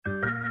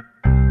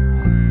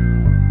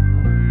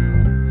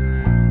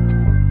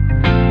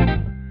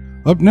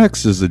Up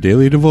next is the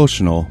Daily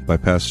Devotional by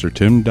Pastor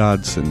Tim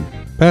Dodson,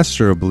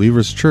 pastor of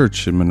Believers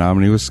Church in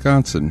Menominee,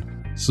 Wisconsin.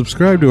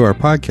 Subscribe to our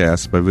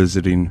podcast by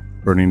visiting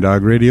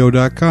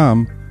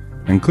burningdogradio.com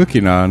and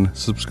clicking on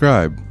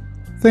subscribe.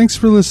 Thanks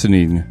for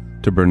listening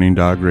to Burning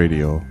Dog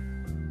Radio.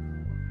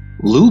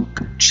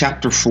 Luke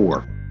chapter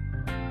 4,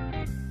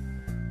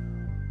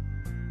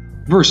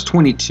 verse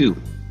 22.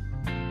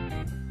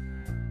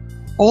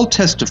 All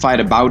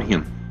testified about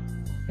him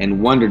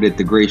and wondered at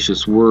the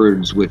gracious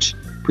words which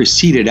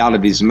proceeded out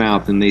of his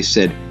mouth, and they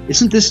said,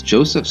 "Isn't this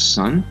Joseph's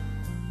son?"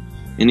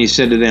 And he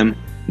said to them,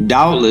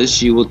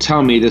 "Doubtless you will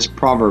tell me this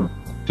proverb,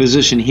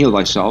 'Physician, heal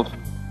thyself.'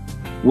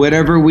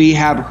 Whatever we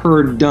have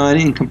heard done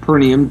in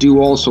Capernaum, do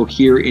also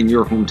here in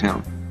your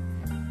hometown."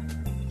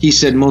 He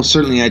said, "Most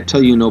certainly I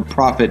tell you, no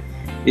prophet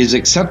is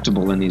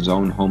acceptable in his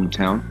own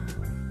hometown."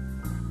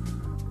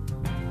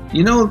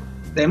 You know,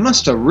 they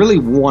must have really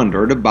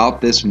wondered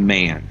about this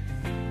man.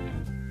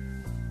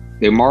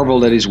 They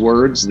marveled at his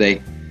words.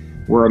 They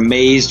were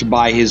amazed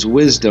by his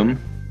wisdom.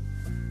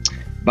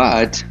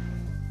 But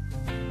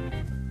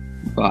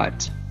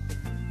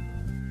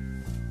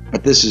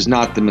this is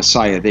not the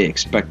Messiah they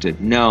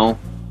expected. No,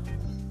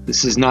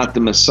 this is not the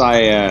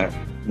Messiah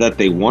that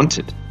they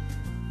wanted.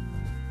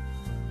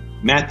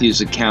 Matthew's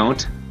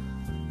account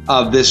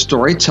of this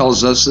story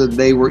tells us that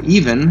they were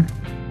even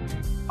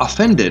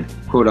offended,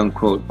 quote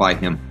unquote, by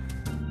him.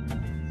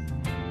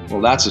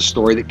 Well, that's a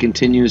story that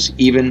continues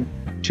even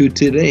to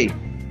today.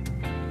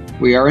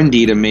 We are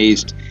indeed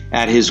amazed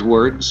at his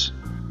words,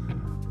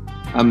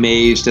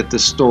 amazed at the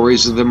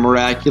stories of the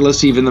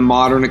miraculous, even the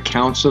modern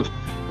accounts of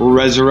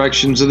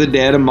resurrections of the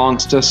dead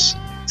amongst us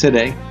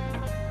today.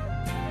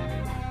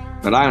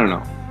 But I don't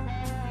know.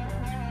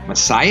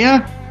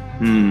 Messiah?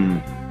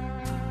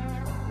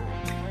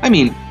 I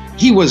mean,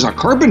 he was a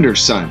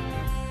carpenter's son,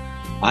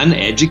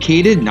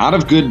 uneducated, not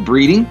of good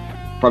breeding,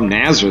 from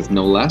Nazareth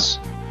no less.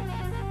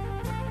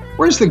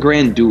 Where's the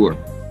grandeur?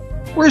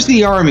 Where's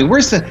the army?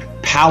 Where's the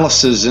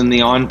palaces and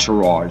the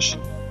entourage?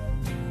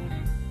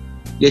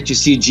 Yet you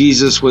see,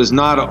 Jesus was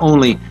not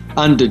only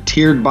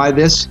undeterred by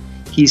this,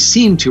 he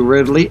seemed to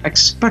readily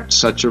expect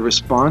such a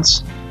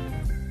response.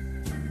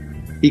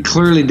 He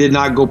clearly did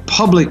not go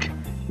public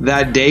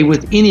that day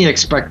with any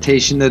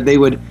expectation that they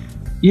would,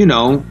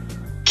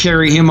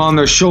 carry him on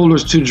their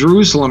shoulders to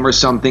Jerusalem or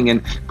something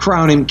and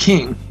crown him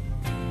king.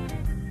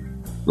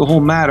 The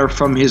whole matter,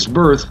 from his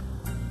birth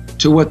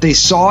to what they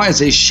saw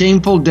as a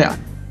shameful death,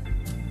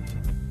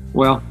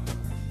 well,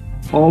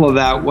 all of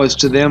that was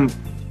to them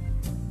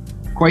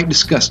quite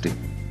disgusting.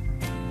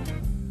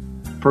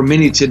 For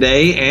many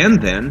today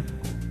and then,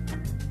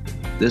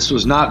 this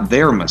was not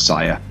their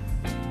Messiah.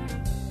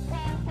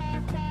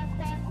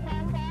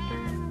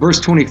 Verse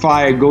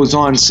 25 goes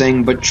on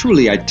saying, "But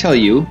truly I tell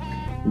you,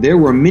 there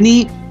were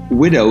many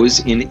widows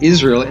in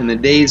Israel in the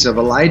days of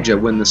Elijah,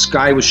 when the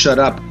sky was shut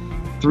up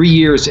 3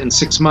 years and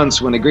 6 months,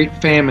 when a great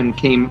famine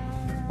came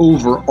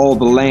over all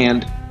the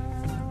land.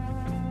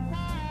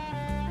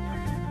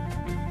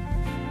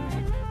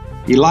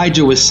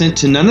 Elijah was sent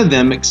to none of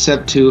them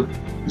except to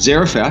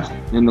Zarephath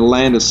in the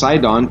land of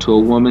Sidon, to a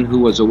woman who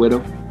was a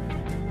widow.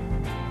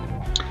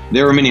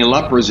 There were many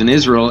lepers in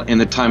Israel in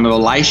the time of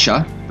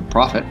Elisha, the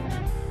prophet.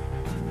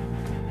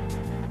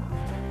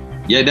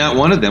 Yet not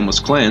one of them was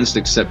cleansed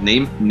except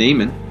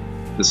Naaman,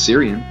 the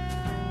Syrian.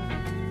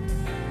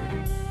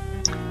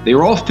 They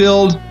were all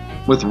filled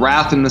with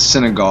wrath in the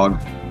synagogue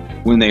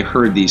when they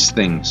heard these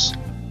things.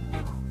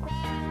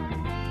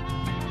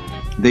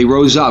 They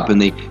rose up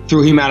and they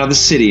threw him out of the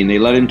city, and they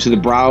led him to the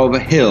brow of a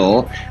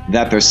hill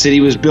that their city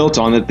was built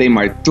on, that they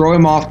might throw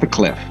him off the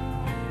cliff.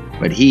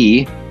 But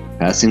he,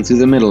 passing through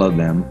the middle of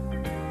them,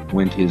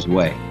 went his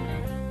way."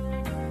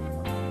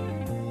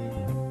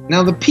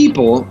 Now the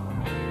people,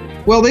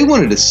 well, they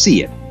wanted to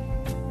see it.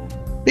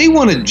 They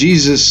wanted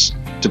Jesus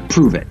to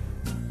prove it.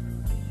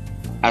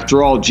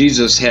 After all,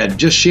 Jesus had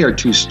just shared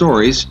 2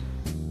 stories,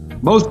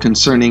 both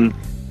concerning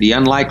the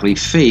unlikely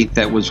faith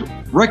that was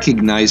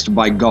recognized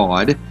by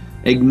God,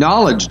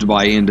 acknowledged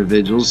by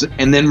individuals,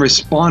 and then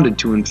responded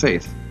to in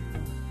faith.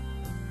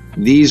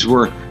 These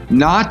were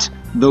not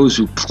those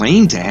who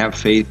claimed to have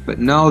faith, but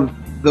now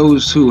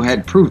those who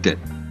had proved it.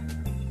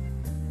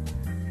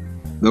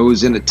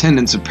 Those in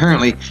attendance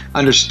apparently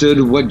understood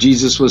what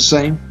Jesus was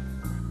saying.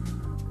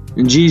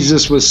 And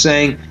Jesus was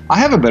saying, "I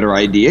have a better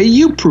idea.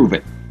 You prove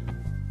it.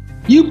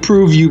 You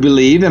prove you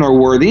believe and are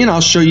worthy, and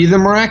I'll show you the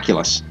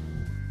miraculous."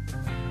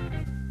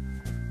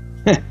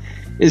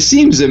 It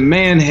seems that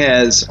man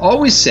has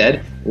always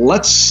said,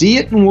 "Let's see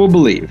it and we'll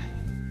believe."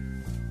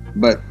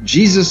 But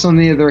Jesus, on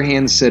the other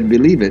hand, said,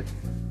 "Believe it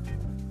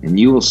and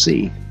you will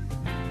see."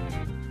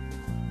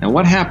 And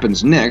what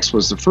happens next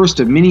was the first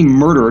of many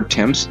murder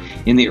attempts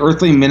in the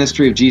earthly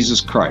ministry of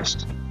Jesus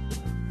Christ.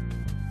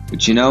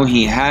 But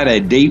he had a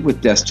date with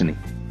destiny,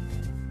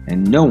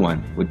 and no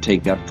one would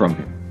take that from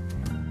him.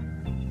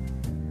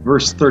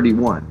 Verse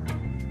 31.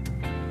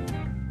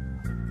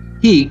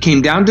 He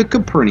came down to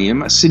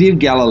Capernaum, a city of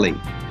Galilee.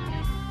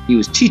 He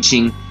was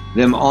teaching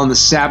them on the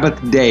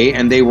Sabbath day,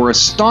 and they were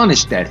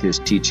astonished at his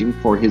teaching,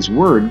 for his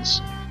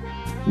words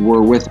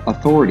were with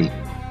authority.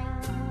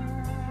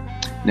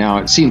 Now,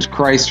 it seems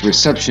Christ's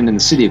reception in the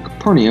city of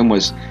Capernaum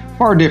was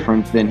far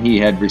different than he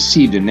had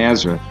received in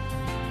Nazareth.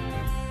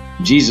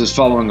 Jesus,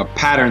 following a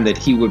pattern that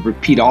he would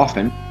repeat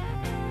often,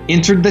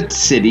 entered the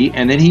city,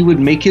 and then he would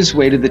make his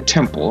way to the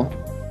temple,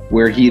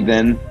 where he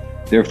then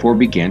therefore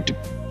began to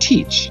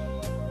teach.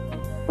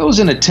 Those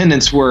in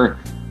attendance were,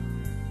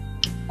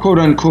 quote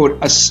unquote,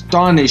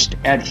 astonished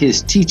at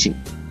his teaching.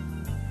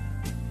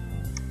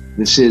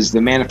 This is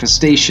the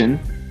manifestation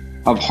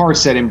of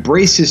hearts that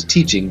embrace his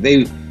teaching.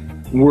 They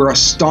were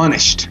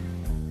astonished.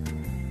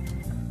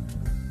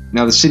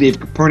 Now, the city of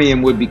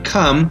Capernaum would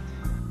become,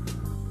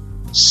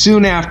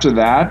 soon after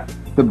that,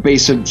 the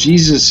base of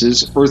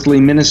Jesus' earthly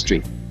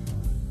ministry.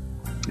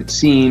 It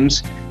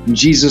seems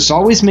Jesus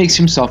always makes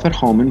himself at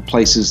home in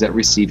places that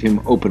receive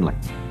him openly.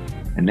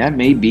 And that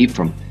may be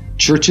from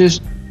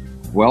churches,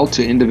 well,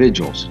 to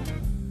individuals.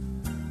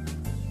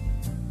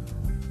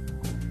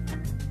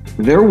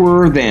 There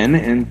were then,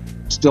 and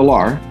still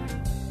are,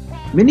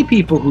 many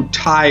people who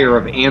tire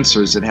of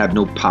answers that have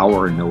no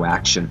power and no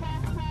action.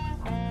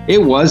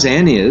 It was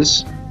and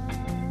is,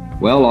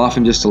 well,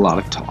 often just a lot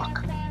of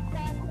talk.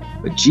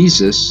 But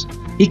Jesus,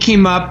 he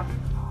came up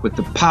with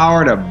the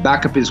power to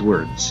back up his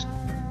words.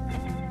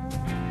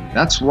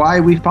 That's why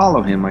we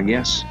follow him, I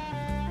guess.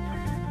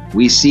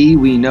 We see,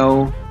 we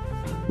know,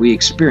 we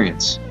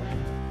experience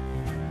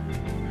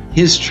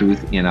his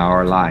truth in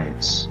our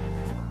lives.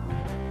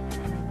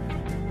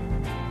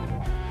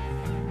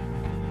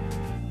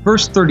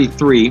 Verse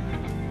 33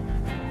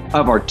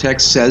 of our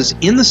text says,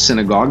 "In the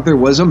synagogue there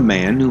was a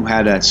man who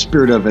had a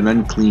spirit of an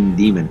unclean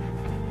demon.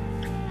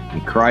 He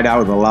cried out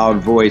with a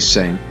loud voice,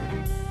 saying,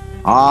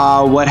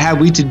 'Ah, what have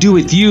we to do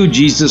with you,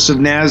 Jesus of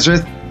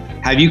Nazareth?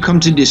 Have you come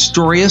to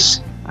destroy us?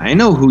 I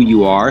know who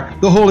you are,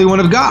 the Holy One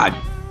of God.'"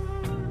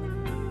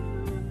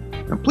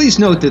 Now please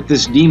note that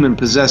this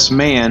demon-possessed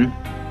man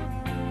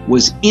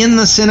was in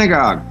the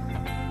synagogue.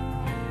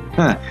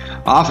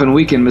 Often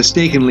we can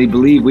mistakenly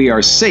believe we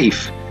are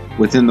safe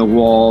within the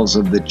walls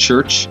of the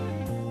church.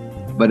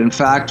 But in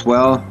fact,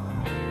 well,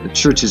 the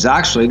church is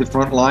actually the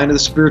front line of the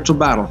spiritual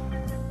battle.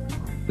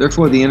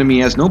 Therefore, the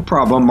enemy has no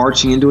problem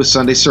marching into a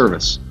Sunday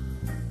service,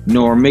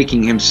 nor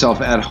making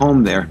himself at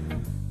home there.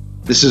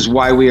 This is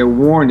why we are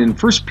warned in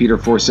 1 Peter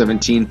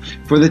 4:17,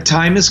 "For the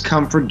time has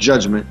come for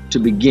judgment to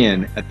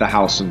begin at the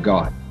house of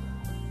God."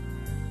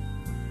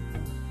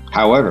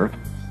 However,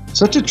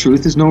 such a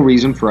truth is no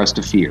reason for us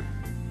to fear.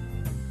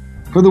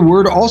 For the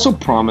word also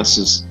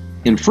promises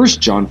in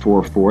 1 John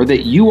 4:4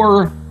 that you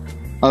are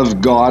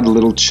of God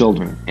little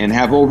children, and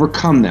have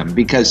overcome them,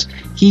 because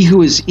he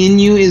who is in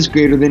you is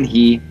greater than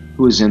he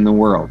who is in the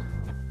world.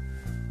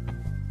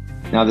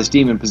 Now this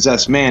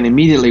demon-possessed man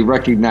immediately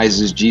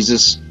recognizes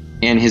Jesus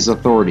and his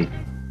authority.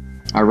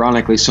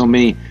 Ironically, so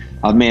many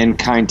of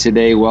mankind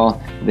today,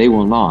 well, they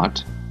will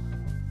not.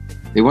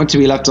 They want to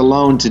be left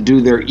alone to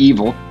do their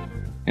evil,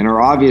 and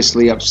are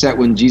obviously upset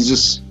when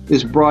Jesus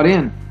is brought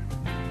in.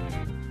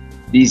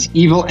 These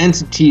evil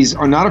entities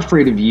are not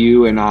afraid of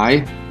you and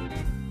I,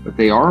 but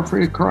they are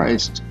afraid of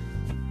Christ.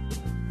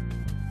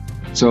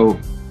 So,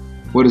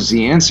 what is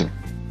the answer?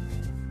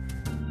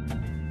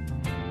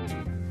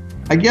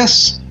 I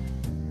guess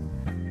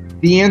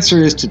the answer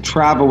is to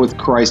travel with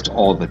Christ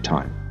all the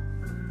time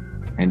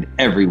and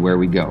everywhere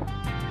we go.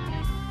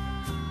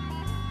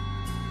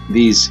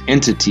 These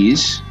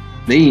entities,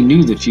 they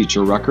knew the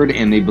future record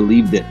and they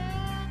believed it.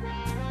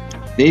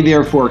 They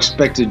therefore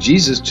expected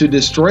Jesus to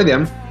destroy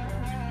them.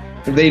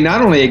 They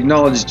not only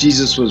acknowledged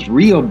Jesus was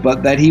real,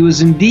 but that he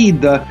was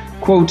indeed the,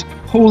 quote,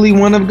 Holy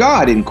One of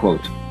God, end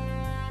quote.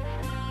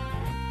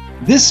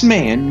 This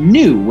man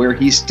knew where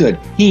he stood.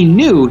 He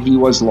knew he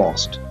was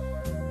lost.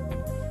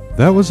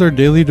 That was our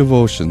daily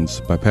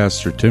devotions by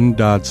Pastor Tim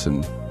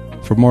Dodson.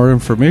 For more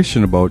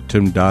information about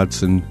Tim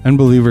Dodson and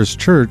Believers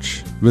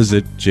Church,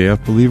 visit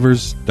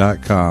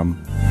jfbelievers.com.